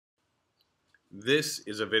This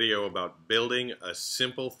is a video about building a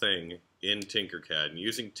simple thing in Tinkercad and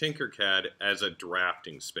using Tinkercad as a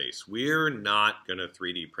drafting space. We're not going to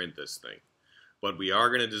 3D print this thing, but we are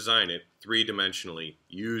going to design it three-dimensionally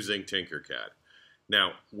using Tinkercad.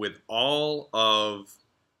 Now, with all of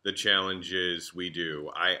the challenges we do,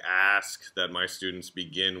 I ask that my students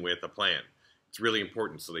begin with a plan. It's really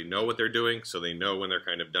important so they know what they're doing, so they know when they're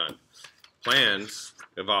kind of done. Plans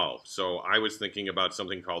evolve. So I was thinking about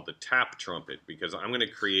something called the tap trumpet because I'm going to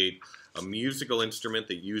create a musical instrument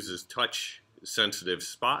that uses touch-sensitive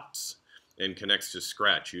spots and connects to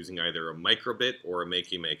scratch using either a microbit or a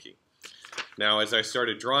makey-makey. Now, as I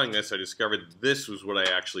started drawing this, I discovered this was what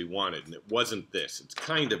I actually wanted, and it wasn't this. It's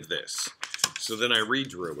kind of this. So then I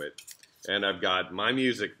redrew it, and I've got my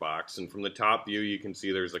music box, and from the top view you can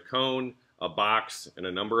see there's a cone, a box, and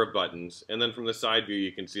a number of buttons, and then from the side view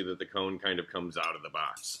you can see that the cone kind of comes out of the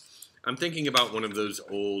box. I'm thinking about one of those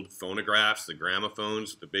old phonographs, the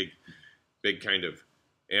gramophones, the big kind of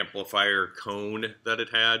amplifier cone that it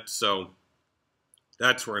had, so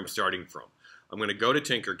that's where I'm starting from. I'm going to go to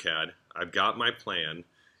Tinkercad, I've got my plan,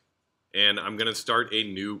 and I'm going to start a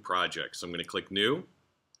new project. So I'm going to click New,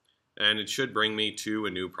 and it should bring me to a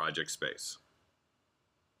new project space.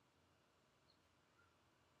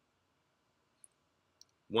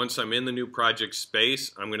 Once I'm in the new project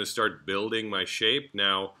space, I'm going to start building my shape.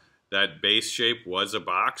 Now, that base shape was a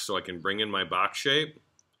box, so I can bring in my box shape,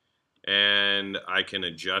 and I can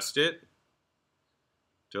adjust it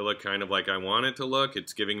to look kind of like I want it to look.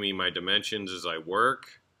 It's giving me my dimensions as I work.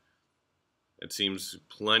 It seems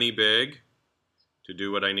plenty big to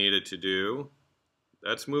do what I need it to do.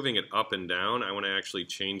 That's moving it up and down. I want to actually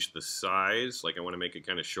change the size, like I want to make it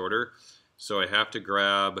kind of shorter. So I have to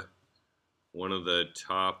grab one of the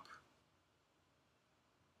top,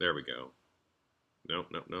 there we go. Nope,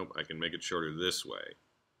 nope, nope, I can make it shorter this way.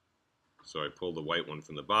 So I pull the white one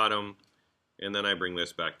from the bottom, and then I bring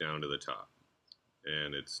this back down to the top.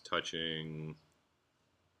 And it's touching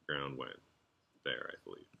ground when? There, I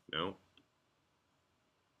believe. No?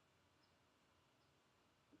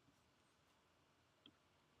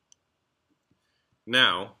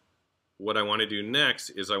 Now, what I want to do next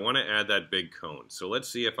is I want to add that big cone. So let's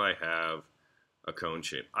see if I have a cone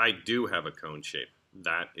shape. I do have a cone shape.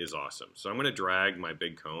 That is awesome. So I'm going to drag my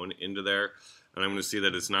big cone into there, and I'm going to see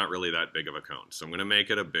that it's not really that big of a cone. So I'm going to make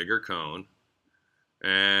it a bigger cone,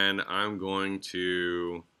 and I'm going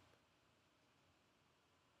to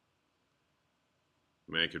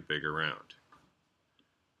make it bigger round.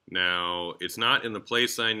 Now, it's not in the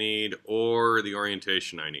place I need or the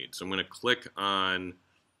orientation I need. So I'm going to click on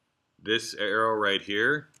this arrow right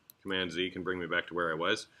here. Command Z can bring me back to where I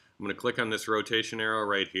was. I'm going to click on this rotation arrow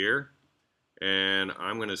right here, and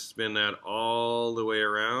I'm going to spin that all the way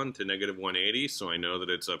around to -180 so I know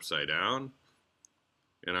that it's upside down.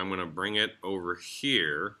 And I'm going to bring it over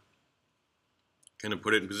here, kind of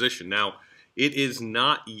put it in position. Now, it is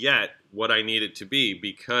not yet what I need it to be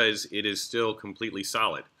because it is still completely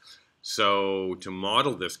solid. So to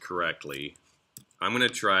model this correctly, I'm going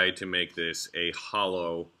to try to make this a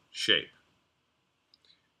hollow shape.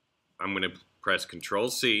 I'm going to press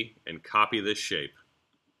Control-C and copy this shape.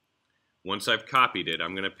 Once I've copied it,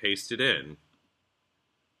 I'm going to paste it in.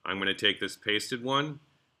 I'm going to take this pasted one,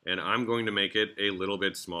 and I'm going to make it a little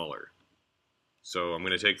bit smaller. So I'm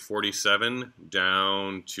going to take 47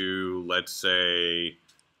 down to, let's say,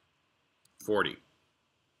 40.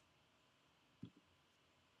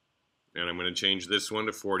 And I'm going to change this one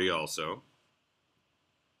to 40 also.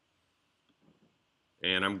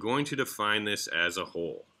 And I'm going to define this as a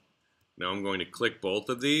whole. Now I'm going to click both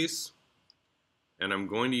of these, and I'm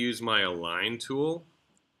going to use my Align tool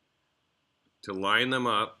to line them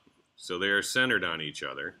up so they are centered on each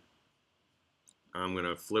other. I'm going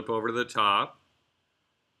to flip over to the top,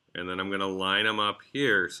 and then I'm going to line them up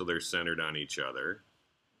here so they're centered on each other.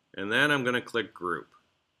 And then I'm going to click Group,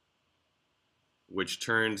 which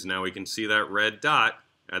turns, now we can see that red dot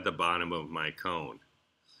at the bottom of my cone.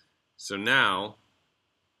 So now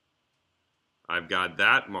I've got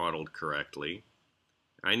that modeled correctly.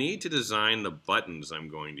 I need to design the buttons I'm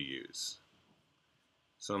going to use.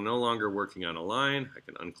 So I'm no longer working on a line. I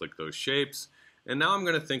can unclick those shapes. And now I'm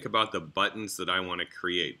going to think about the buttons that I want to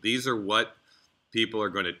create. These are what people are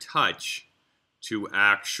going to touch to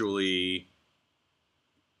actually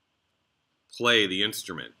play the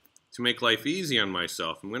instrument. To make life easy on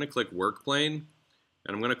myself, I'm going to click Work Plane,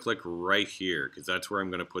 and I'm going to click right here because that's where I'm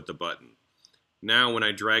going to put the button. Now when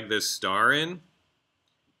I drag this star in,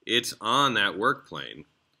 it's on that work plane,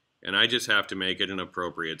 and I just have to make it an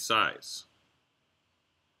appropriate size.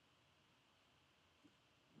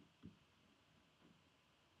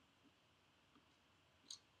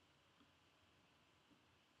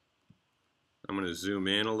 I'm going to zoom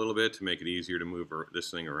in a little bit to make it easier to move this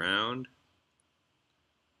thing around.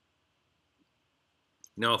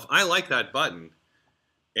 Now, if I like that button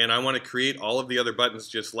and I want to create all of the other buttons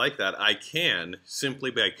just like that, I can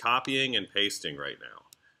simply by copying and pasting right now.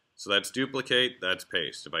 So that's duplicate, that's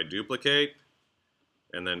paste. If I duplicate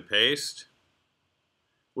and then paste,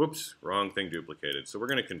 whoops, wrong thing duplicated. So we're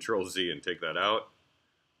going to Control Z and take that out.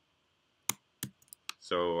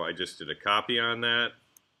 So I just did a copy on that,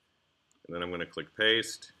 and then I'm going to click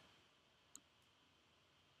paste.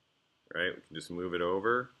 Right, we can just move it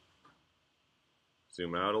over,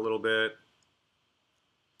 zoom out a little bit.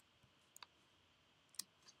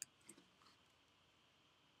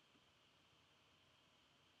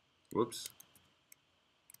 Whoops.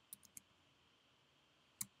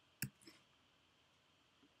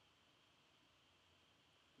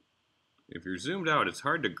 If you're zoomed out, it's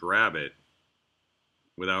hard to grab it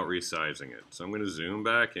without resizing it. So I'm going to zoom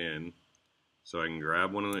back in so I can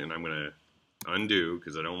grab one of them, and I'm going to undo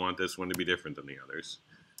because I don't want this one to be different than the others.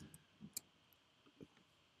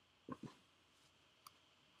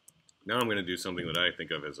 Now I'm going to do something that I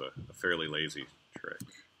think of as a fairly lazy trick,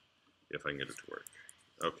 if I can get it to work.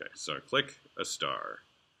 Okay, so I click a star.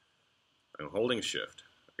 I'm holding shift.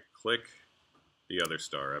 I click the other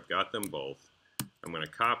star. I've got them both. I'm going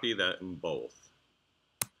to copy that in both,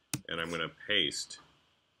 and I'm going to paste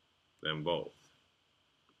them both.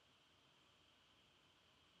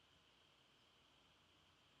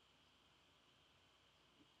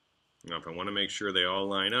 Now if I want to make sure they all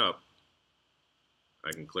line up,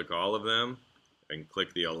 I can click all of them, I can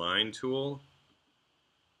click the Align tool,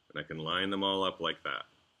 and I can line them all up like that.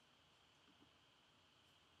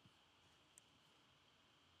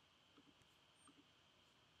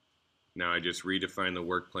 Now I just redefine the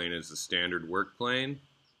work plane as the standard work plane.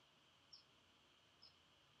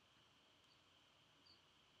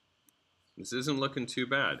 This isn't looking too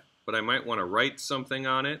bad, but I might want to write something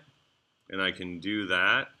on it, and I can do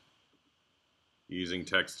that using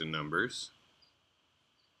text and numbers.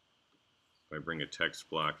 If I bring a text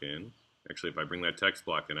block in, actually if I bring that text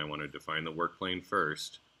block in, I want to define the work plane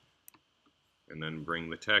first, and then bring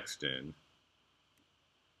the text in.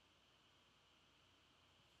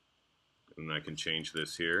 And I can change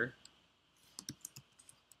this here.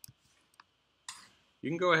 You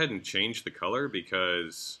can go ahead and change the color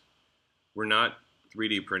because we're not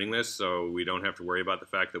 3D printing this, so we don't have to worry about the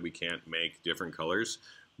fact that we can't make different colors.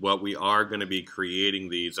 What we are going to be creating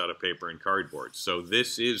these out of paper and cardboard. So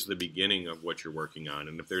this is the beginning of what you're working on,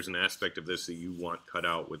 and if there's an aspect of this that you want cut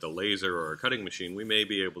out with a laser or a cutting machine, we may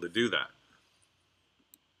be able to do that.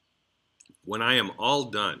 When I am all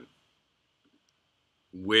done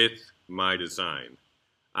with my design,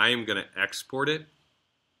 I am going to export it,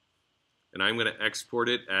 and I'm going to export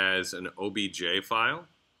it as an OBJ file,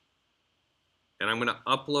 and I'm going to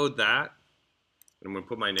upload that, and I'm going to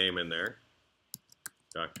put my name in there,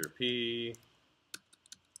 Dr. P.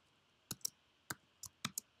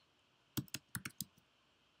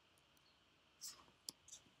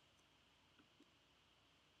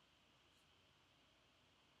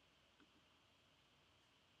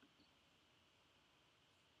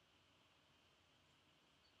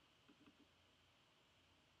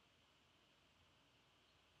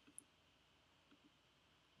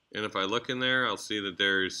 And if I look in there, I'll see that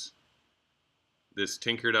there's this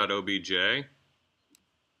tinker.obj.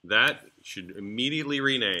 That should immediately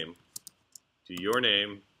rename to your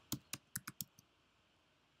name,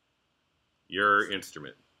 your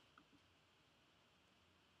instrument.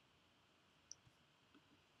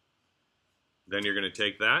 Then you're going to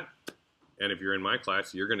take that, and if you're in my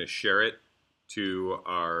class, you're going to share it to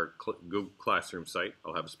our Google Classroom site.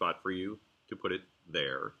 I'll have a spot for you to put it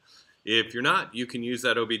there. If you're not, you can use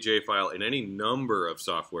that OBJ file in any number of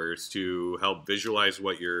softwares to help visualize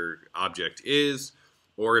what your object is,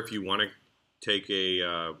 or if you want to take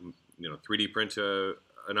a 3D print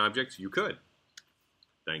an object, you could.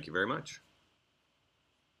 Thank you very much.